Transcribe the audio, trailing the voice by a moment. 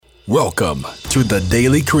Welcome to the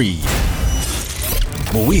Daily Creed,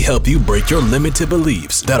 where we help you break your limited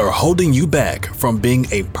beliefs that are holding you back from being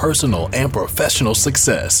a personal and professional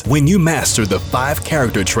success. When you master the 5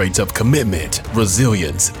 character traits of commitment,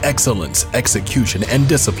 resilience, excellence, execution, and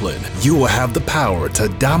discipline, you will have the power to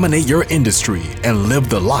dominate your industry and live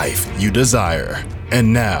the life you desire.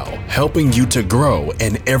 And now, helping you to grow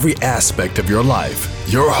in every aspect of your life,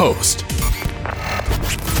 your host,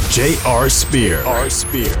 J.R. Spear.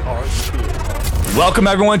 Welcome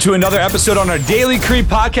everyone to another episode on our Daily Creed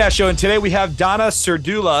podcast show. And today we have Donna.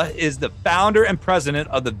 Serdula is the founder and president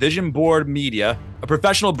of the Vision Board Media, a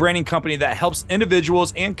professional branding company that helps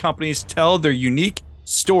individuals and companies tell their unique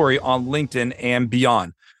story on LinkedIn and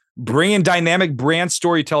beyond. Bringing dynamic brand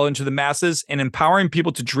storytelling to the masses and empowering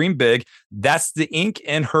people to dream big. That's the ink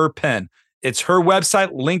in her pen. It's her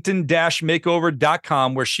website,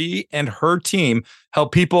 linkedin-makeover.com, where she and her team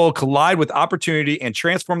help people collide with opportunity and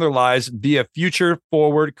transform their lives via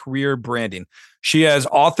future-forward career branding. She has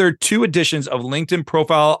authored 2 editions of LinkedIn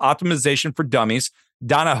Profile Optimization for Dummies.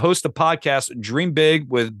 Donna hosts the podcast Dream Big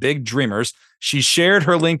with Big Dreamers. She shared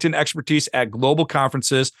her LinkedIn expertise at global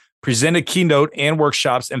conferences, presented keynote and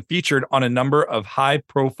workshops, and featured on a number of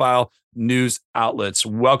high-profile news outlets.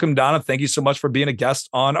 Welcome, Donna. Thank you so much for being a guest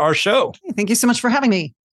on our show. Thank you so much for having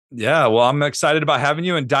me. Yeah, well, I'm excited about having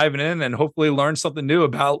you and diving in and hopefully learn something new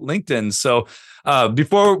about LinkedIn. So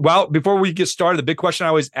before we get started, the big question I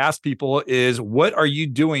always ask people is, what are you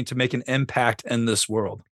doing to make an impact in this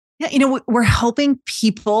world? Yeah, we're helping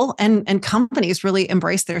people and companies really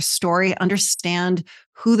embrace their story, understand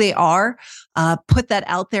who they are, put that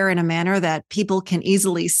out there in a manner that people can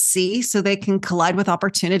easily see so they can collide with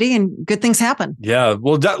opportunity and good things happen. Yeah,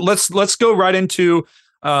 well, let's go right into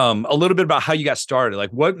a little bit about how you got started.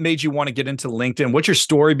 Like, what made you want to get into LinkedIn? What's your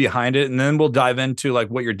story behind it? And then we'll dive into like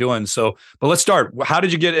what you're doing. So, but let's start. How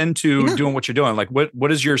did you get into doing what you're doing? Like,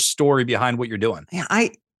 what is your story behind what you're doing? Yeah,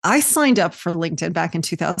 I signed up for LinkedIn back in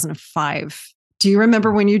 2005. Do you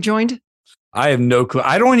remember when you joined? I have no clue.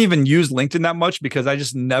 I don't even use LinkedIn that much because I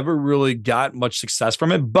just never really got much success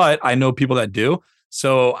from it, but I know people that do.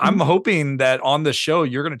 So I'm hoping that on the show,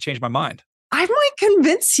 you're going to change my mind. I might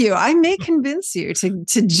convince you. I may convince you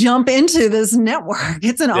to jump into this network.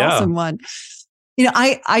 It's an awesome one.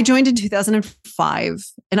 I joined in 2005,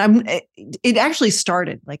 and it actually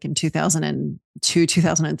started like in 2002,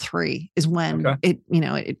 2003 is when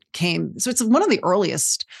it came. So it's one of the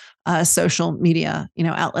earliest social media,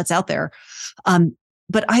 outlets out there.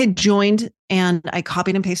 But I had joined and I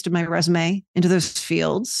copied and pasted my resume into those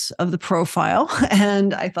fields of the profile.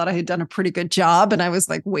 And I thought I had done a pretty good job. And I was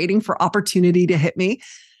like waiting for opportunity to hit me,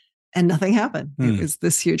 and nothing happened. It was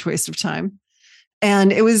this huge waste of time.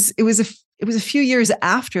 And it was a few years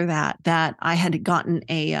after that I had gotten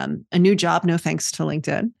a new job, no thanks to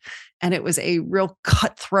LinkedIn. And it was a real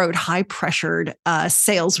cutthroat, high pressured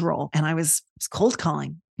sales role. And I was cold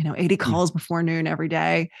calling, 80 calls before noon every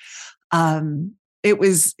day. It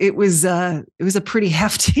was a pretty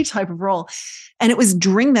hefty type of role. And it was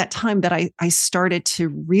during that time that I started to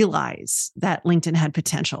realize that LinkedIn had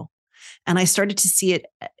potential. And I started to see it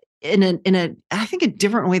in a I think a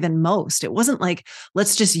different way than most. It wasn't like,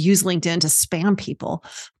 let's just use LinkedIn to spam people.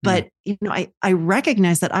 But, I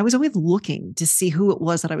recognized that I was always looking to see who it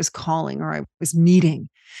was that I was calling or I was meeting.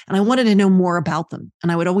 And I wanted to know more about them.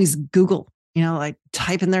 And I would always Google, like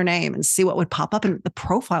type in their name and see what would pop up. And the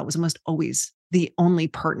profile was almost always the only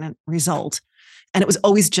pertinent result. And it was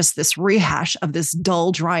always just this rehash of this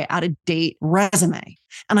dull, dry, out of date resume.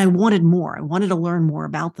 And I wanted more. I wanted to learn more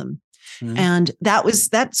about them. And it was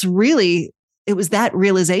that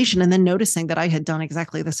realization. And then noticing that I had done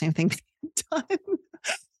exactly the same thing they had done.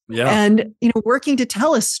 Yeah. And, working to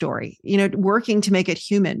tell a story, working to make it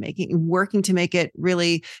human, working to make it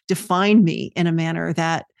really define me in a manner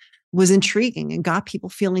that was intriguing and got people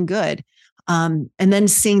feeling good. And then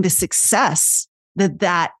seeing the success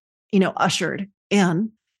that ushered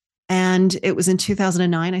in. And it was in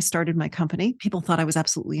 2009, I started my company. People thought I was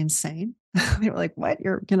absolutely insane. They were like, what?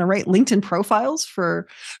 You're going to write LinkedIn profiles for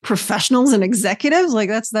professionals and executives? Like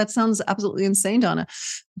that sounds absolutely insane, Donna.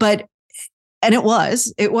 And it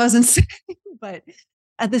was insane. But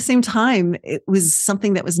at the same time, it was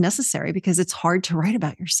something that was necessary because it's hard to write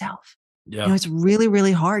about yourself. Yeah. It's really,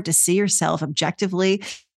 really hard to see yourself objectively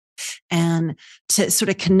and to sort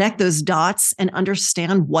of connect those dots and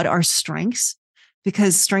understand what our strengths,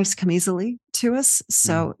 because strengths come easily to us.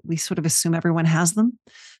 So we sort of assume everyone has them.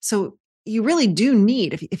 So you really do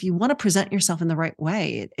need, if you want to present yourself in the right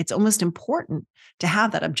way, it's almost important to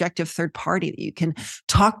have that objective third party that you can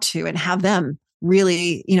talk to and have them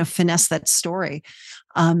really, finesse that story.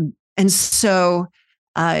 And so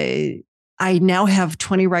I now have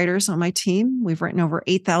 20 writers on my team. We've written over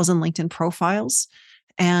 8,000 LinkedIn profiles,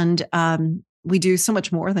 and we do so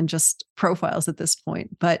much more than just profiles at this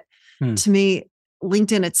point. But to me,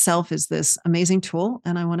 LinkedIn itself is this amazing tool,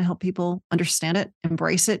 and I want to help people understand it,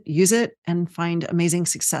 embrace it, use it, and find amazing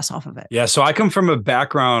success off of it. Yeah. So I come from a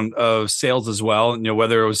background of sales as well,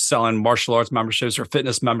 whether it was selling martial arts memberships or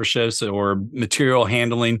fitness memberships or material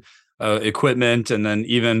handling equipment, and then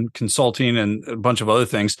even consulting and a bunch of other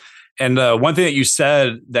things. And one thing that you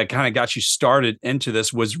said that kind of got you started into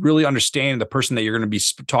this was really understanding the person that you're going to be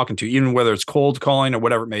talking to, even whether it's cold calling or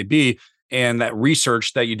whatever it may be, and that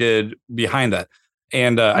research that you did behind that.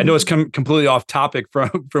 And I know it's completely off topic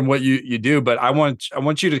from what you do, but I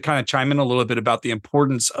want you to kind of chime in a little bit about the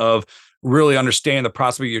importance of really understanding the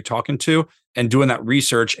prospect you're talking to and doing that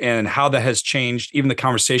research, and how that has changed even the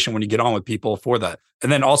conversation when you get on with people for that. And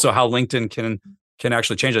then also how LinkedIn can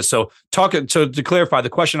actually change it. So to clarify, the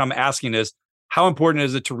question I'm asking is, how important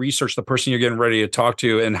is it to research the person you're getting ready to talk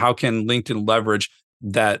to, and how can LinkedIn leverage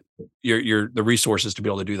that the resources to be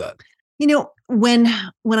able to do that? When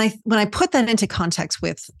I put that into context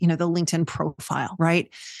with, the LinkedIn profile,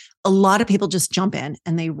 right? A lot of people just jump in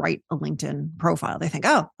and they write a LinkedIn profile. They think,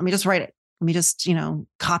 oh, let me just write it. Let me just,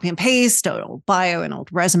 copy and paste an old bio, an old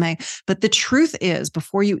resume. But the truth is,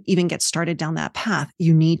 before you even get started down that path,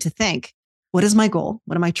 you need to think, what is my goal?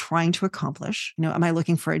 What am I trying to accomplish? Am I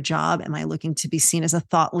looking for a job? Am I looking to be seen as a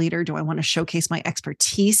thought leader? Do I want to showcase my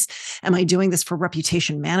expertise? Am I doing this for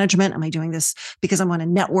reputation management? Am I doing this because I want to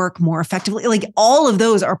network more effectively? Like, all of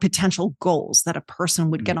those are potential goals that a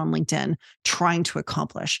person would get on LinkedIn trying to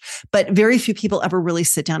accomplish. But very few people ever really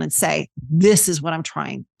sit down and say, this is what I'm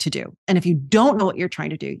trying to do. And if you don't know what you're trying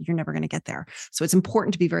to do, you're never going to get there. So it's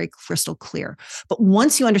important to be very crystal clear. But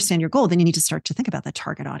once you understand your goal, then you need to start to think about that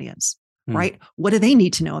target audience. Right? What do they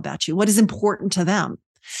need to know about you? What is important to them?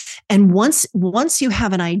 And once you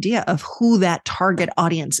have an idea of who that target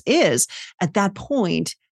audience is, at that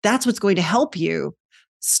point, that's what's going to help you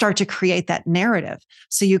start to create that narrative.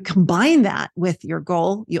 So you combine that with your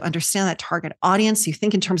goal, you understand that target audience, you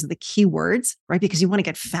think in terms of the keywords, right? Because you want to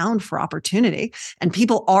get found for opportunity. And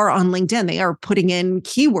people are on LinkedIn, they are putting in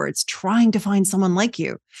keywords, trying to find someone like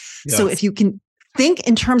you. Yes. So if you can think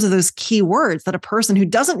in terms of those keywords, that a person who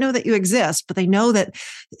doesn't know that you exist, but they know that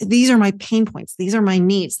these are my pain points, these are my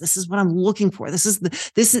needs, this is what I'm looking for, these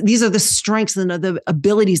are the strengths and the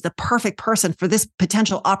abilities the perfect person for this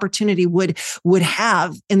potential opportunity would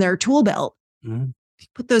have in their tool belt.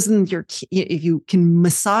 Put those in if you can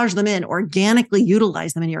massage them in, organically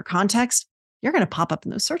utilize them in your context, you're going to pop up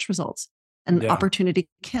in those search results, and opportunity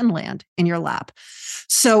can land in your lap.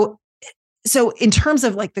 So in terms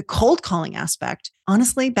of like the cold calling aspect,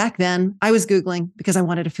 honestly, back then I was Googling because I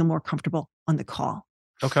wanted to feel more comfortable on the call.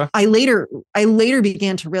 Okay. I later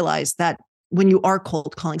began to realize that when you are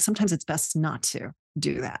cold calling, sometimes it's best not to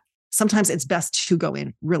do that. Sometimes it's best to go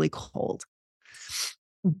in really cold.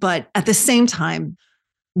 But at the same time,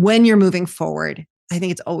 when you're moving forward, I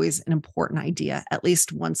think it's always an important idea, at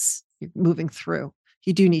least once you're moving through.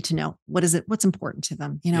 You do need to know what's important to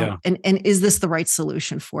them, and is this the right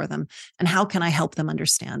solution for them? And how can I help them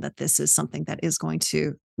understand that this is something that is going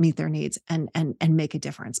to meet their needs and make a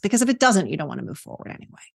difference? Because if it doesn't, you don't want to move forward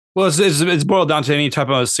anyway. Well, it's boiled down to any type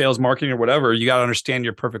of sales, marketing, or whatever. You got to understand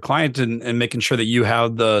your perfect client and making sure that you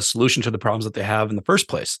have the solution to the problems that they have in the first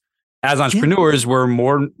place. As entrepreneurs, we're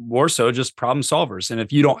more so just problem solvers. And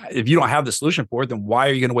if you don't have the solution for it, then why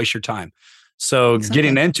are you going to waste your time? So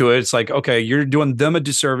getting into it, it's like, okay, you're doing them a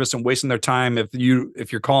disservice and wasting their time if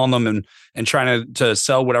you're calling them and trying to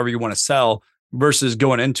sell whatever you want to sell, versus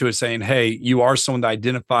going into it saying, hey, you are someone that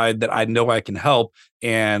identified that I know I can help,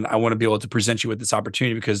 and I want to be able to present you with this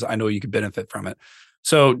opportunity because I know you could benefit from it.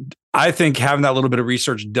 So I think having that little bit of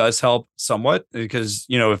research does help somewhat, because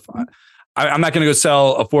if I'm not going to go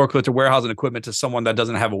sell a forklift or warehousing equipment to someone that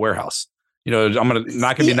doesn't have a warehouse. I'm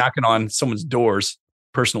not going to be knocking on someone's doors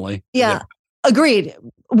personally. Yeah. Agreed.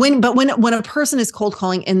 When a person is cold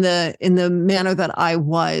calling in the manner that I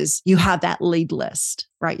was, you have that lead list,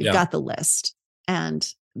 right? You've got the list, and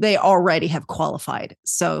they already have qualified.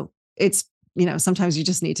 So it's, sometimes you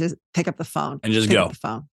just need to pick up the phone and just go.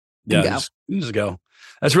 Just go.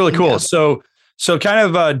 That's really cool. Go. So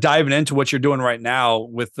kind of diving into what you're doing right now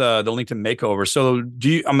with the LinkedIn makeover. So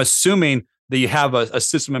I'm assuming that you have a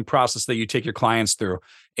system and process that you take your clients through.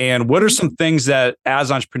 And what are some things that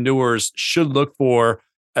as entrepreneurs should look for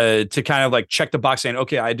to kind of like check the box saying,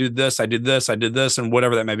 okay, I do this, I did this, I did this, and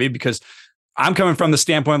whatever that may be? Because I'm coming from the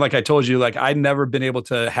standpoint, like I told you, like I've never been able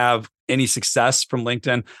to have any success from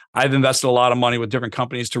LinkedIn. I've invested a lot of money with different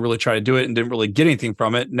companies to really try to do it and didn't really get anything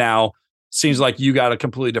from it. Now, seems like you got a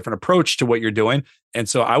completely different approach to what you're doing. And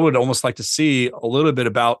so I would almost like to see a little bit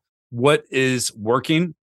about what is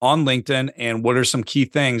working on LinkedIn and what are some key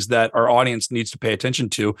things that our audience needs to pay attention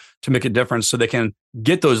to make a difference so they can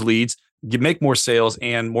get those leads, make more sales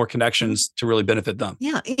and more connections to really benefit them.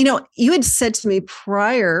 Yeah. You had said to me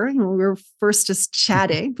prior, when we were first just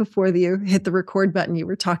chatting before you hit the record button, you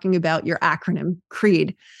were talking about your acronym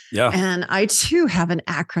CREED. Yeah. And I too have an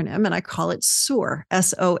acronym and I call it SOAR,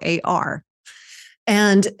 SOAR.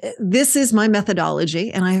 And this is my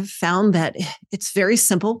methodology. And I have found that it's very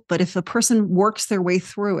simple, but if a person works their way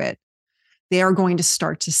through it, they are going to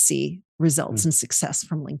start to see results and success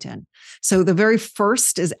from LinkedIn. So the very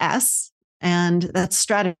first is S, and that's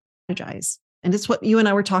strategize. And it's what you and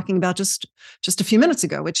I were talking about just a few minutes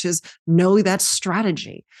ago, which is know that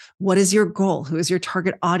strategy. What is your goal? Who is your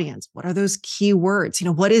target audience? What are those key words?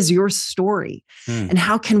 What is your story? And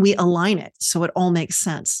how can we align it so it all makes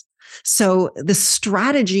sense? So the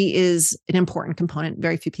strategy is an important component.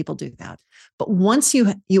 Very few people do that. But once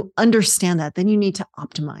you understand that, then you need to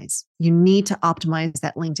optimize. You need to optimize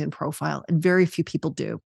that LinkedIn profile, and very few people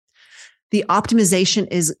do. The optimization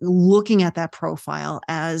is looking at that profile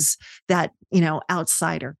as that,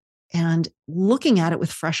 outsider and looking at it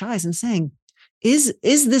with fresh eyes and saying, is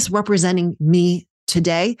this representing me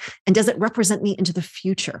today? And does it represent me into the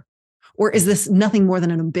future? Or is this nothing more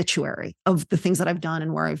than an obituary of the things that I've done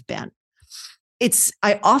and where I've been?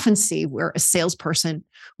 I often see where a salesperson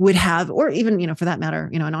would have, or even, for that matter,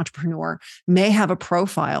 an entrepreneur may have a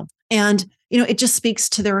profile and, it just speaks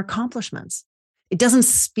to their accomplishments. It doesn't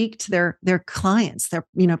speak to their clients, their,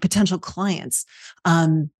 potential clients.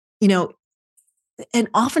 And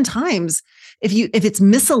oftentimes if it's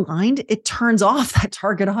misaligned, it turns off that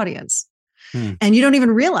target audience. And you don't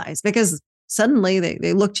even realize, because suddenly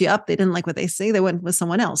they looked you up. They didn't like what they say. They went with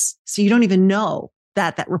someone else. So you don't even know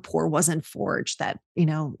that rapport wasn't forged, that,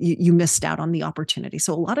 you missed out on the opportunity.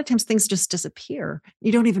 So a lot of times things just disappear.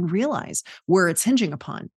 You don't even realize where it's hinging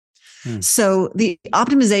upon. So the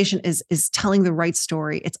optimization is telling the right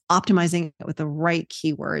story. It's optimizing it with the right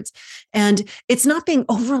keywords. And it's not being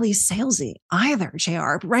overly salesy either,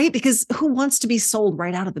 JR, right? Because who wants to be sold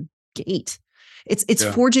right out of the gate? It's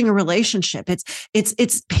forging a relationship.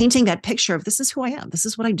 It's painting that picture of, this is who I am. This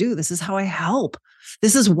is what I do. This is how I help.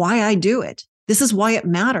 This is why I do it. This is why it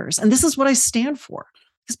matters. And this is what I stand for,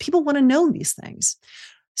 because people want to know these things.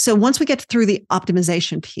 So once we get through the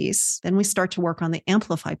optimization piece, then we start to work on the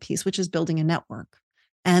amplify piece, which is building a network.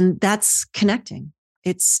 And that's connecting.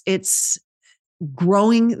 It's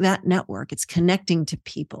growing that network. It's connecting to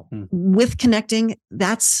people. With connecting,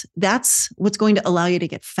 that's what's going to allow you to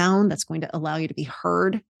get found. That's going to allow you to be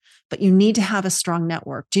heard. But you need to have a strong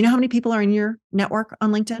network. Do you know how many people are in your network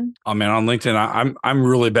on LinkedIn? Oh man, on LinkedIn, I'm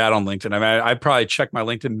really bad on LinkedIn. I mean, I probably check my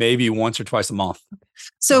LinkedIn maybe once or twice a month.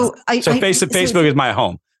 So Facebook is my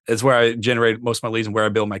home. It's where I generate most of my leads and where I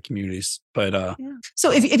build my communities. But so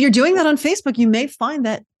if you're doing that on Facebook, you may find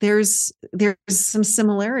that there's some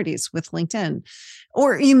similarities with LinkedIn.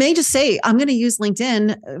 Or you may just say, I'm going to use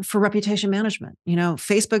LinkedIn for reputation management.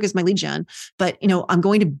 Facebook is my lead gen, but I'm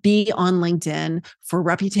going to be on LinkedIn for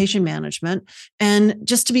reputation management and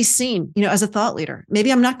just to be seen, as a thought leader.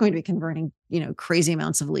 Maybe I'm not going to be converting, crazy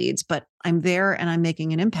amounts of leads, but I'm there and I'm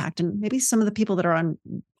making an impact. And maybe some of the people that are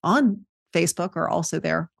on Facebook are also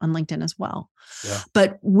there on LinkedIn as well. Yeah.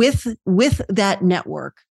 But with that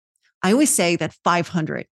network, I always say that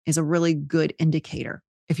 500 is a really good indicator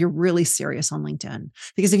if you're really serious on LinkedIn.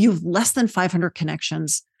 Because if you have less than 500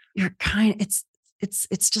 connections, it's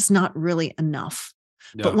just not really enough.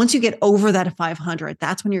 Yeah. But once you get over that 500,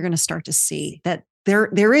 that's when you're going to start to see that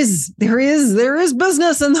there is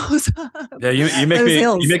business in those. Yeah, you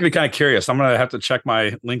make me kind of curious. I'm gonna have to check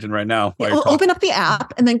my LinkedIn right now. Open up the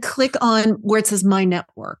app and then click on where it says My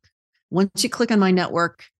Network. Once you click on My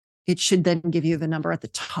Network, it should then give you the number at the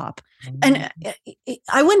top. And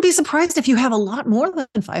I wouldn't be surprised if you have a lot more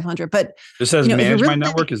than 500. But it says Manage My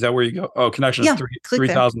Network. Is that where you go? Oh, connections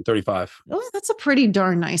 3,035. Oh, that's a pretty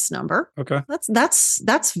darn nice number. Okay,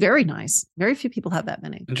 that's very nice. Very few people have that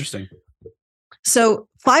many. Interesting. So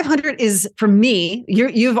 500 is, for me,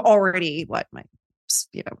 you've already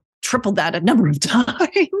tripled that a number of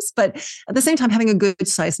times, but at the same time, having a good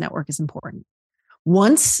sized network is important.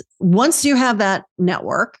 Once you have that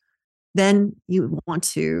network, then you want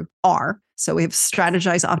to R. So we have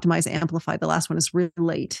strategize, optimize, amplify. The last one is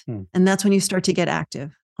relate. And that's when you start to get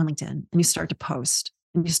active on LinkedIn and you start to post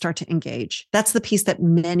and you start to engage. That's the piece that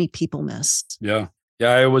many people miss. Yeah.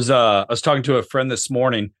 I was talking to a friend this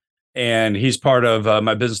morning. and he's part of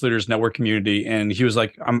my business leaders network community. And he was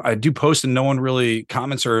like, I do post and no one really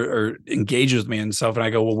comments or engages with me and stuff. And I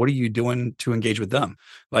go, well, what are you doing to engage with them?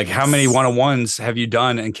 Like, how many one-on-ones have you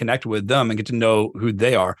done and connected with them and get to know who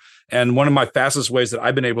they are? And one of my fastest ways that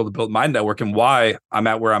I've been able to build my network and why I'm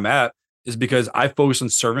at where I'm at is because I focus on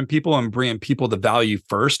serving people and bringing people the value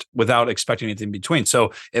first without expecting anything in between.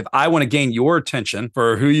 So if I want to gain your attention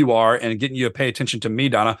for who you are and getting you to pay attention to me,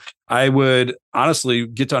 Donna, I would honestly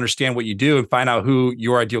get to understand what you do and find out who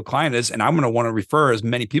your ideal client is. And I'm going to want to refer as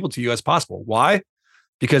many people to you as possible. Why?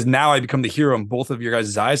 Because now I become the hero in both of your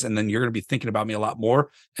guys' eyes. And then you're going to be thinking about me a lot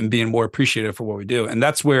more and being more appreciative for what we do. And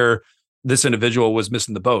that's where this individual was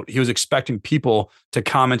missing the boat. He was expecting people to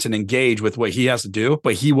comment and engage with what he has to do,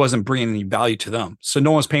 but he wasn't bringing any value to them. So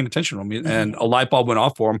no one's paying attention to him. And a light bulb went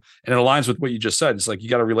off for him. And it aligns with what you just said. It's like, you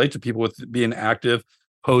got to relate to people with being active,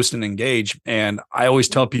 post, and engage. And I always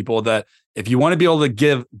tell people that if you want to be able to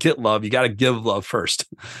get love, you got to give love first.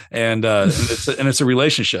 And it's a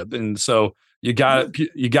relationship. And so you got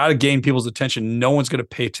to gain people's attention. No one's going to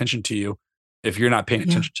pay attention to you if you're not paying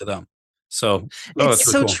attention to them. So it's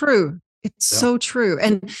so true. It's so true.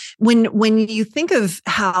 And when you think of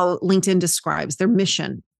how LinkedIn describes their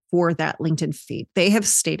mission for that LinkedIn feed, they have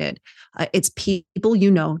stated it's people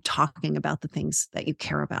you know talking about the things that you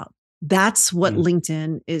care about. That's what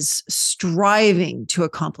LinkedIn is striving to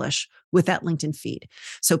accomplish with that LinkedIn feed.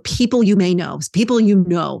 So people you may know, people you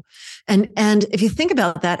know. And if you think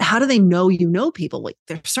about that, how do they know you know people? Like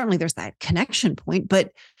there's that connection point,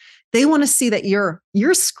 but they want to see that you're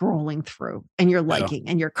scrolling through and you're liking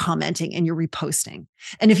and you're commenting and you're reposting.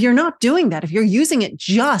 And if you're not doing that, if you're using it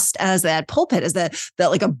just as that pulpit, as that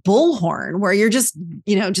like a bullhorn where you're just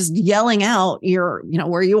yelling out your,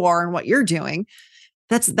 where you are and what you're doing,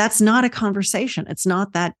 that's not a conversation. It's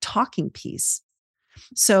not that talking piece.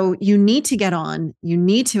 So you need to get on, you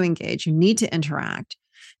need to engage, you need to interact.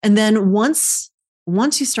 And then once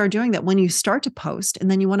you start doing that, when you start to post, and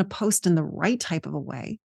then you want to post in the right type of a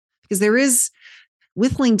way, because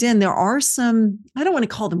with LinkedIn, there are some, I don't want to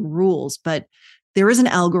call them rules, but there is an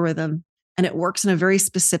algorithm and it works in a very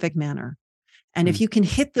specific manner. And if you can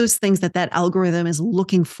hit those things that algorithm is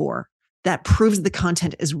looking for, that proves the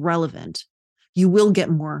content is relevant, you will get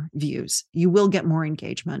more views, you will get more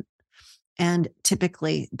engagement. And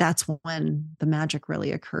typically that's when the magic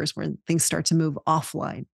really occurs, where things start to move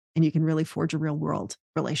offline and you can really forge a real world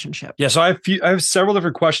relationship. Yeah. So I have several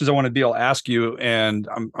different questions I want to be able to ask you, and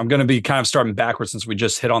I'm going to be kind of starting backwards since we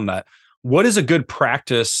just hit on that. What is a good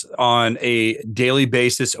practice on a daily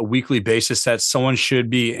basis, a weekly basis that someone should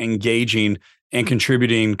be engaging and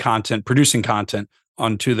contributing content, producing content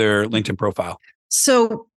onto their LinkedIn profile?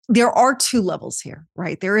 So there are two levels here,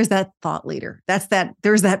 right? There is that thought leader.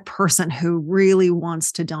 There's that person who really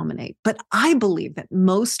wants to dominate. But I believe that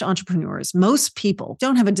most entrepreneurs, most people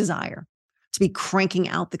don't have a desire to be cranking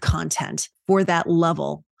out the content for that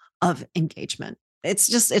level of engagement.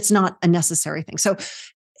 It's not a necessary thing. So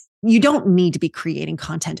you don't need to be creating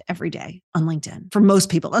content every day on LinkedIn for most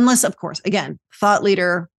people, unless, of course, again, thought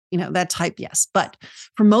leader, that type, yes. But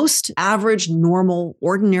for most average, normal,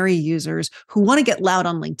 ordinary users who want to get loud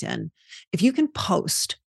on LinkedIn, if you can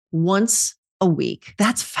post once a week,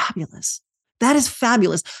 that's fabulous. That is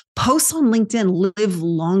fabulous. Posts on LinkedIn live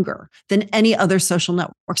longer than any other social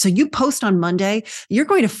network. So you post on Monday, you're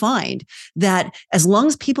going to find that as long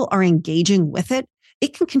as people are engaging with it,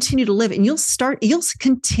 it can continue to live, and you'll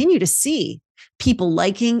continue to see people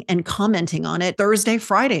liking and commenting on it Thursday,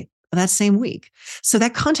 Friday, that same week. So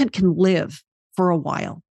that content can live for a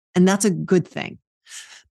while, and that's a good thing.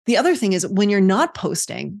 The other thing is when you're not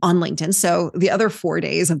posting on LinkedIn, so the other 4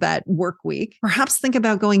 days of that work week, perhaps think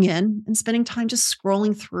about going in and spending time just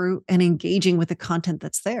scrolling through and engaging with the content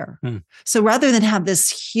that's there. So rather than have this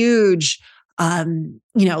huge,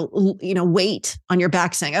 weight on your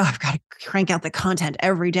back saying, oh, I've got to crank out the content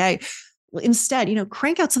every day. Well, instead,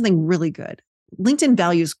 crank out something really good. LinkedIn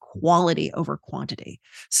values quality over quantity.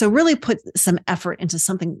 So really put some effort into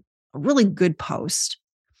something, a really good post.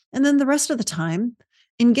 And then the rest of the time,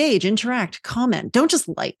 engage, interact, comment. Don't just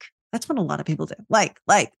like. That's what a lot of people do. Like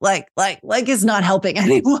is not helping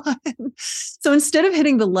anyone. So instead of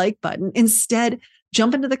hitting the like button, instead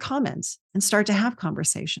jump into the comments and start to have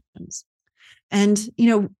conversations. And,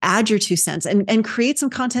 add your 2 cents and create some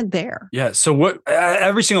content there. Yeah. So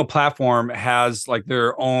every single platform has like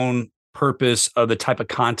their own purpose of the type of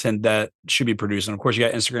content that should be produced. And of course, you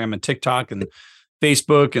got Instagram and TikTok and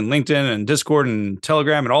Facebook and LinkedIn and Discord and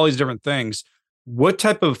Telegram and all these different things. What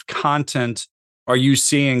type of content are you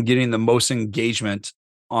seeing getting the most engagement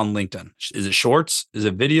on LinkedIn? Is it shorts? Is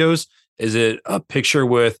it videos? Is it a picture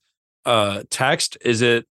with text? Is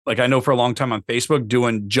it like I know for a long time on Facebook,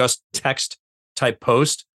 doing just text type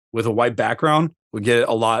post with a white background would get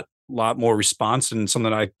a lot more response and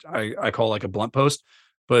something I call like a blunt post.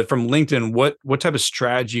 But from LinkedIn, what type of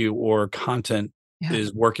strategy or content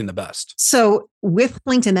is working the best? So with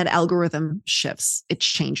LinkedIn, that algorithm shifts, it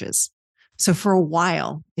changes. So for a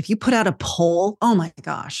while, if you put out a poll, oh my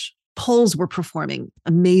gosh, polls were performing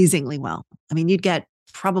amazingly well. I mean, you'd get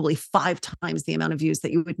probably 5 times the amount of views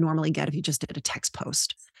that you would normally get if you just did a text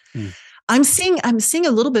post. I'm seeing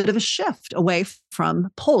a little bit of a shift away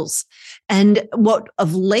from polls. And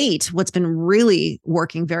what's been really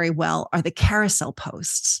working very well are the carousel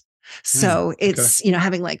posts. So it's,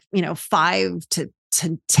 having 5 to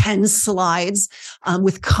 10 slides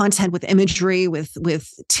with content, with imagery,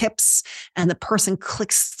 with tips, and the person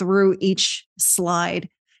clicks through each slide.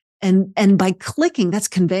 And by clicking, that's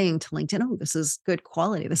conveying to LinkedIn, oh, this is good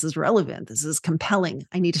quality. This is relevant. This is compelling.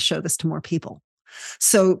 I need to show this to more people.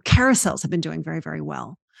 So carousels have been doing very, very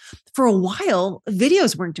well. For a while,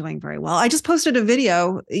 videos weren't doing very well. I just posted a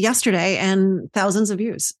video yesterday and thousands of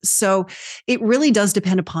views. So it really does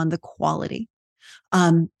depend upon the quality.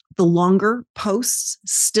 The longer posts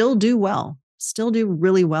still do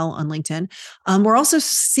really well on LinkedIn. We're also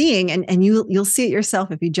seeing, and you'll see it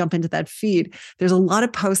yourself if you jump into that feed, there's a lot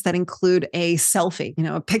of posts that include a selfie,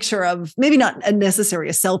 a picture of, maybe not necessarily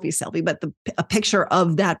a selfie, but a picture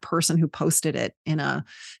of that person who posted it in a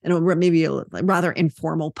maybe a rather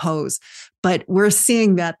informal pose. But we're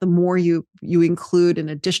seeing that the more you include an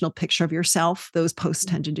additional picture of yourself, those posts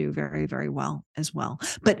tend to do very, very well as well.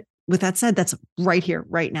 But with that said, that's right here,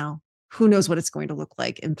 right now. Who knows what it's going to look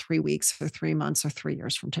like in 3 weeks or 3 months or 3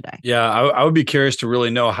 years from today? Yeah, I would be curious to really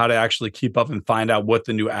know how to actually keep up and find out what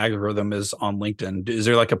the new algorithm is on LinkedIn. Is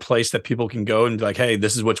there like a place that people can go and be like, hey,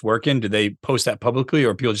 this is what's working? Do they post that publicly,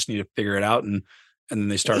 or people just need to figure it out and then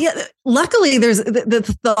they start? Yeah, luckily, there's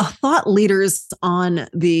the thought leaders on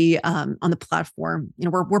the platform.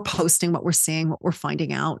 We're posting what we're seeing, what we're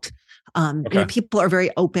finding out. People are very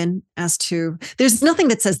open as to, there's nothing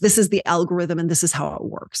that says this is the algorithm and this is how it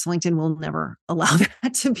works. LinkedIn will never allow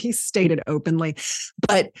that to be stated openly.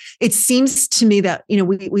 But it seems to me that,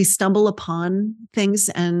 we stumble upon things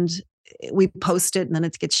and we post it and then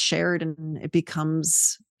it gets shared and it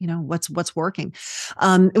becomes, what's working.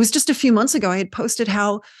 It was just a few months ago, I had posted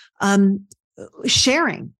how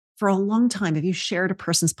sharing for a long time, if you shared a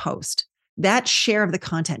person's post, that share of the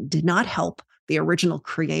content did not help the original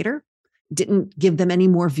creator, didn't give them any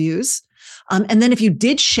more views. And then if you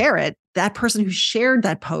did share it, that person who shared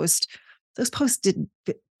that post, those posts did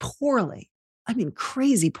poorly. I mean,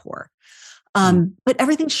 crazy poor. But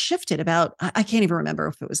everything shifted about, I can't even remember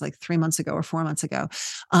if it was like 3 months ago or 4 months ago.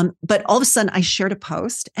 But all of a sudden I shared a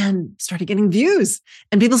post and started getting views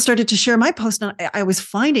and people started to share my post. And I was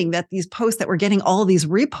finding that these posts that were getting all these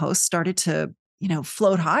reposts started to,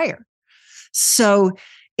 float higher. So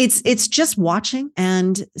it's just watching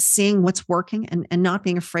and seeing what's working and not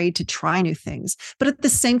being afraid to try new things. But at the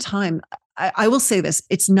same time, I will say this,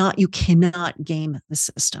 you cannot game the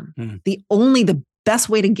system. The best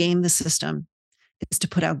way to game the system is to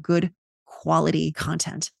put out good quality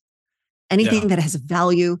content. Anything that has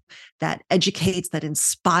value, that educates, that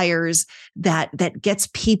inspires, that gets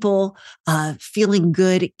people feeling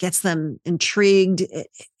good, it gets them intrigued.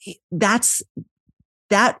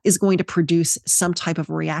 That is going to produce some type of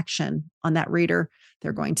reaction on that reader.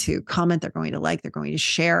 They're going to comment, they're going to like, they're going to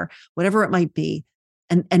share, whatever it might be.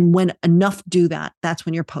 And when enough do that, that's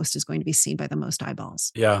when your post is going to be seen by the most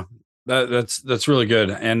eyeballs. Yeah, that's really good.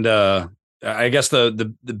 And I guess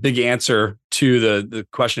the big answer to the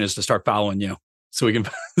question is to start following you. So we can,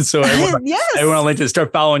 everyone on LinkedIn,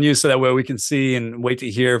 start following you so that way we can see and wait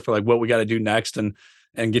to hear for like what we got to do next and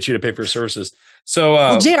get you to pay for your services.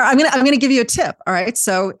 So, JR, I'm gonna give you a tip. All right.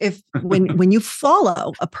 So when you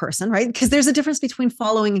follow a person, right, because there's a difference between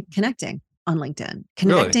following and connecting on LinkedIn.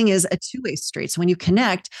 Connecting is a two-way street. So when you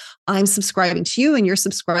connect, I'm subscribing to you and you're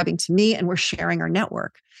subscribing to me and we're sharing our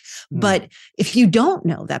network. But if you don't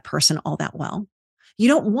know that person all that well, you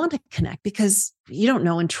don't want to connect because you don't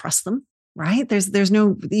know and trust them. Right. There's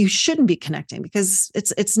no, you shouldn't be connecting because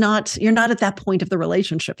it's not, you're not at that point of the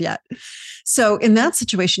relationship yet. So in that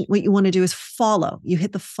situation, what you want to do is follow. You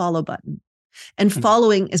hit the follow button, and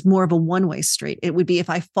following is more of a one-way street. It would be if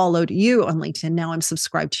I followed you on LinkedIn, now I'm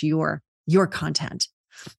subscribed to your content.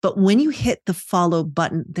 But when you hit the follow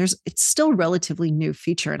button, it's still a relatively new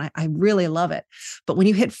feature and I really love it. But when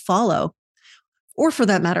you hit follow, or for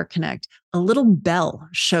that matter, connect, a little bell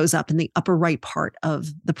shows up in the upper right part of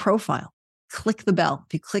the profile. Click the bell.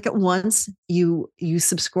 If you click it once, you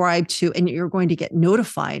subscribe to, and you're going to get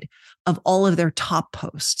notified of all of their top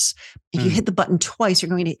posts. If you hit the button twice,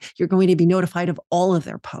 you're going to be notified of all of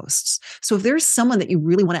their posts. So if there's someone that you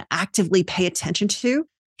really want to actively pay attention to,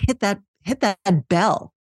 hit that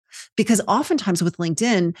bell. Because oftentimes with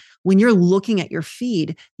LinkedIn, when you're looking at your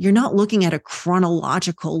feed, you're not looking at a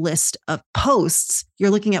chronological list of posts. You're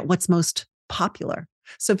looking at what's most popular.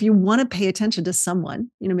 So if you want to pay attention to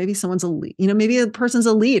someone, maybe someone's a lead, maybe a person's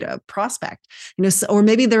a lead, a prospect, or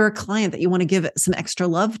maybe they're a client that you want to give some extra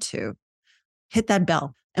love to, hit that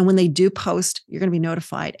bell. And when they do post, you're going to be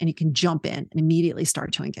notified and you can jump in and immediately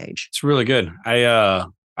start to engage. It's really good.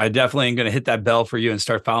 I definitely am going to hit that bell for you and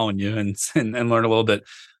start following you and learn a little bit.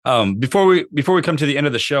 Before we come to the end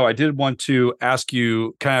of the show, I did want to ask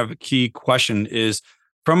you kind of a key question is,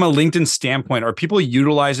 from a LinkedIn standpoint, are people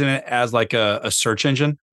utilizing it as like a search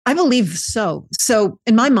engine? I believe so. So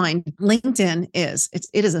in my mind, LinkedIn is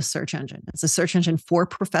a search engine. It's a search engine for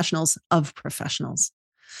professionals of professionals.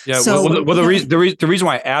 Yeah. So, the reason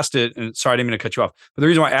why I asked it, and sorry, I didn't mean to cut you off, but the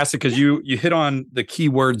reason why I asked it, because you hit on the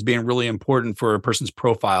keywords being really important for a person's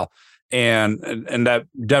profile. And that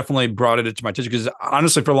definitely brought it to my attention, because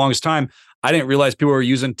honestly, for the longest time, I didn't realize people were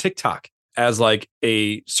using TikTok as like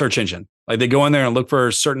a search engine. Like they go in there and look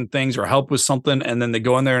for certain things or help with something, and then they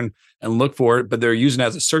go in there and look for it, but they're using it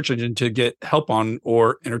as a search engine to get help on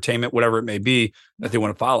or entertainment, whatever it may be that they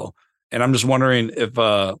want to follow. And I'm just wondering if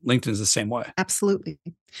LinkedIn is the same way. Absolutely.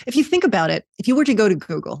 If you think about it, if you were to go to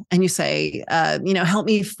Google and you say, help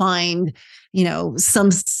me find,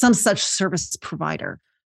 some such service provider.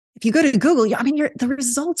 If you go to Google, the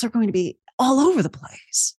results are going to be all over the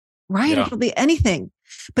place, right? Yeah. It'll be anything.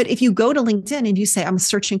 But if you go to LinkedIn and you say, I'm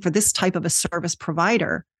searching for this type of a service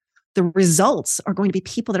provider, the results are going to be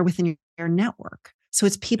people that are within your network. So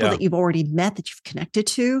it's people that you've already met, that you've connected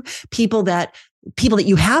to, people that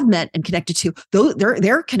you have met and connected to,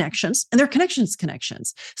 their connections and their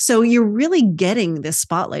connections. So you're really getting this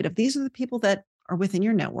spotlight of these are the people that are within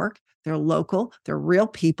your network. They're local, they're real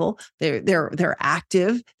people, they're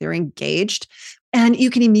active, they're engaged. And you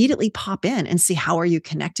can immediately pop in and see, how are you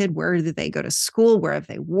connected? Where did they go to school? Where have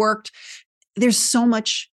they worked? There's so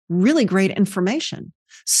much really great information.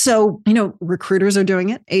 So, recruiters are doing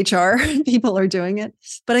it, HR people are doing it,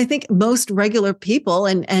 but I think most regular people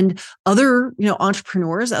and other,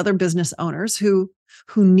 entrepreneurs, other business owners who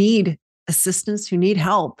need assistance, who need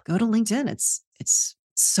help, go to LinkedIn. It's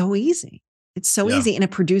so easy. It's so easy, and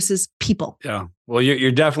it produces people. Yeah. Well,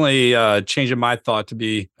 you're definitely changing my thought to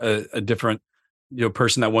be a different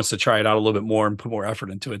person that wants to try it out a little bit more and put more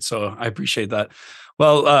effort into it. So I appreciate that.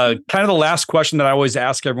 Well, kind of the last question that I always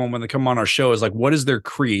ask everyone when they come on our show is like, what is their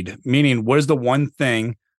creed? Meaning, what is the one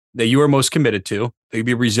thing that you are most committed to? That you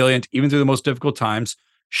be resilient even through the most difficult times,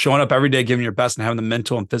 showing up every day, giving your best, and having the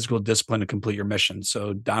mental and physical discipline to complete your mission.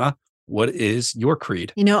 So, Donna, what is your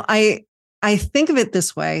creed? I think of it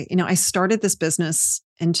this way. I started this business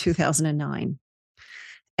in 2009.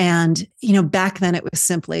 And, back then it was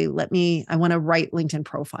simply, I want to write LinkedIn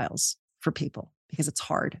profiles for people because it's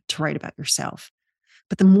hard to write about yourself.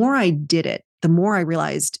 But the more I did it, the more I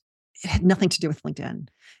realized it had nothing to do with LinkedIn.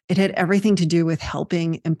 It had everything to do with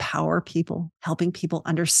helping empower people, helping people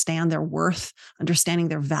understand their worth, understanding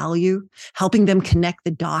their value, helping them connect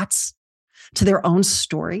the dots to their own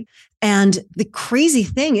story. And the crazy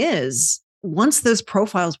thing is, once those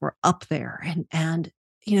profiles were up there and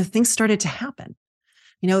things started to happen.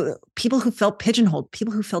 People who felt pigeonholed,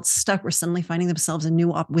 people who felt stuck were suddenly finding themselves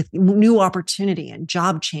with new opportunity and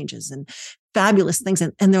job changes and fabulous things.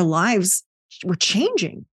 And their lives were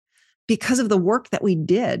changing because of the work that we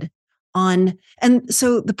did on. And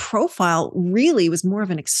so the profile really was more of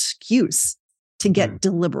an excuse to get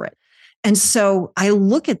deliberate. And so I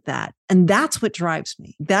look at that, and that's what drives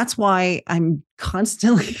me. That's why I'm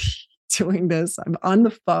constantly doing this. I'm on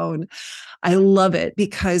the phone. I love it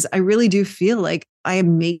because I really do feel like I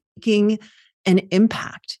am making an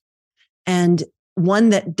impact, and one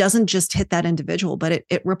that doesn't just hit that individual, but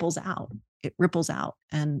it ripples out. It ripples out.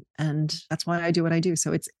 And that's why I do what I do.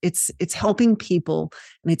 So it's helping people,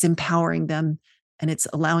 and it's empowering them, and it's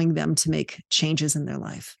allowing them to make changes in their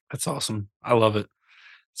life. That's awesome. I love it.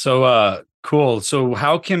 So, cool. So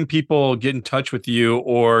how can people get in touch with you,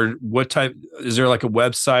 or is there like a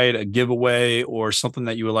website, a giveaway, or something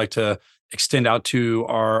that you would like to extend out to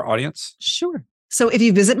our audience? Sure. So if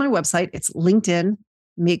you visit my website, it's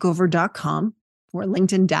linkedinmakeover.com or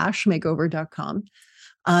linkedin-makeover.com.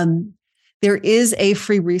 There is a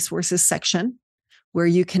free resources section where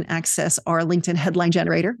you can access our LinkedIn headline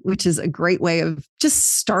generator, which is a great way of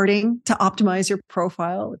just starting to optimize your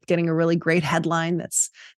profile, getting a really great headline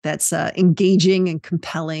that's engaging and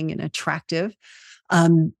compelling and attractive.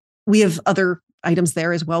 We have other items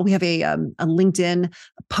there as well. We have a LinkedIn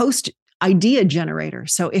post idea generator.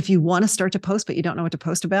 So if you want to start to post, but you don't know what to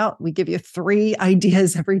post about, we give you 3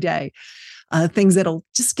 ideas every day, things that'll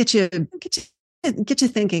just get you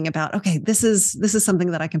thinking about, okay, this is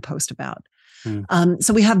something that I can post about.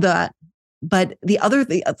 So we have that. But the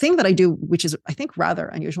thing that I do, which is, I think, rather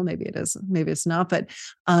unusual, maybe it is, maybe it's not, but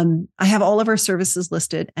I have all of our services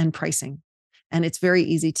listed and pricing. And it's very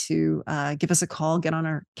easy to give us a call, get on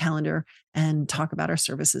our calendar, and talk about our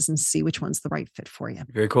services and see which one's the right fit for you.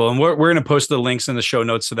 Very cool. And we're going to post the links in the show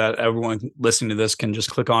notes so that everyone listening to this can just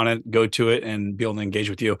click on it, go to it, and be able to engage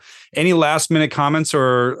with you. Any last minute comments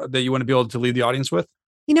or that you want to be able to leave the audience with?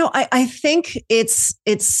 I think it's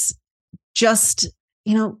just,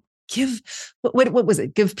 give, what was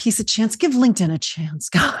it? Give peace a chance. Give LinkedIn a chance,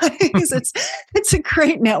 guys. It's a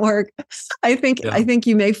great network. I think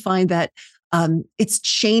you may find that it's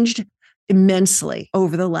changed immensely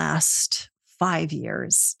over the last 5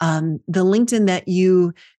 years. The LinkedIn that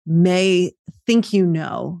you may think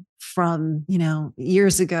from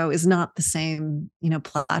years ago is not the same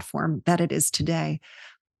platform that it is today.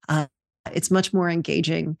 It's much more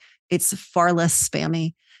engaging. It's far less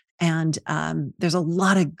spammy. And there's a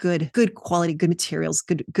lot of good quality, good materials,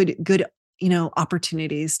 good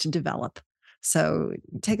opportunities to develop. So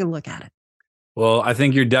take a look at it. Well, I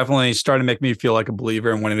think you're definitely starting to make me feel like a believer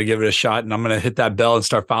and wanting to give it a shot. And I'm going to hit that bell and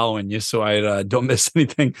start following you so I don't miss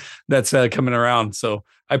anything that's coming around. So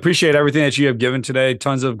I appreciate everything that you have given today.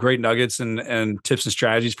 Tons of great nuggets and tips and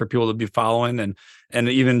strategies for people to be following and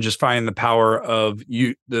even just finding the power of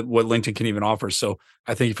what LinkedIn can even offer. So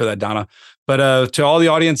I thank you for that, Donna. But to all the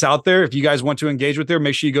audience out there, if you guys want to engage with her,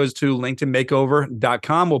 make sure you go to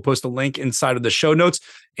linkedinmakeover.com. We'll post a link inside of the show notes.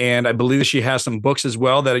 And I believe that she has some books as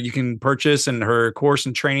well that you can purchase and her course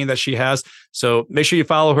and training that she has. So make sure you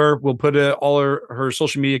follow her. We'll put all her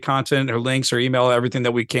social media content, her links, her email, everything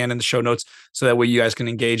that we can in the show notes. So that way you guys can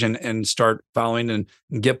engage and start following and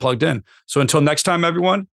get plugged in. So until next time,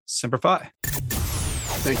 everyone, Semper Fi.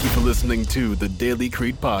 Thank you for listening to the Daily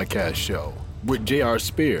Creed Podcast Show with J.R.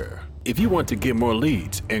 Spear. If you want to get more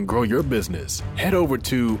leads and grow your business, head over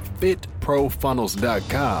to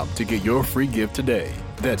fitprofunnels.com to get your free gift today.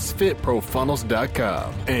 That's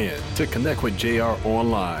fitprofunnels.com. And to connect with JR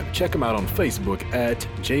online, check him out on Facebook at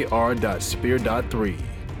jr.spear.3.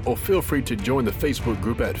 Or feel free to join the Facebook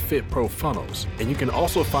group at Fit Pro Funnels. And you can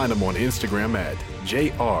also find him on Instagram at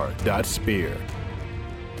jr.spear.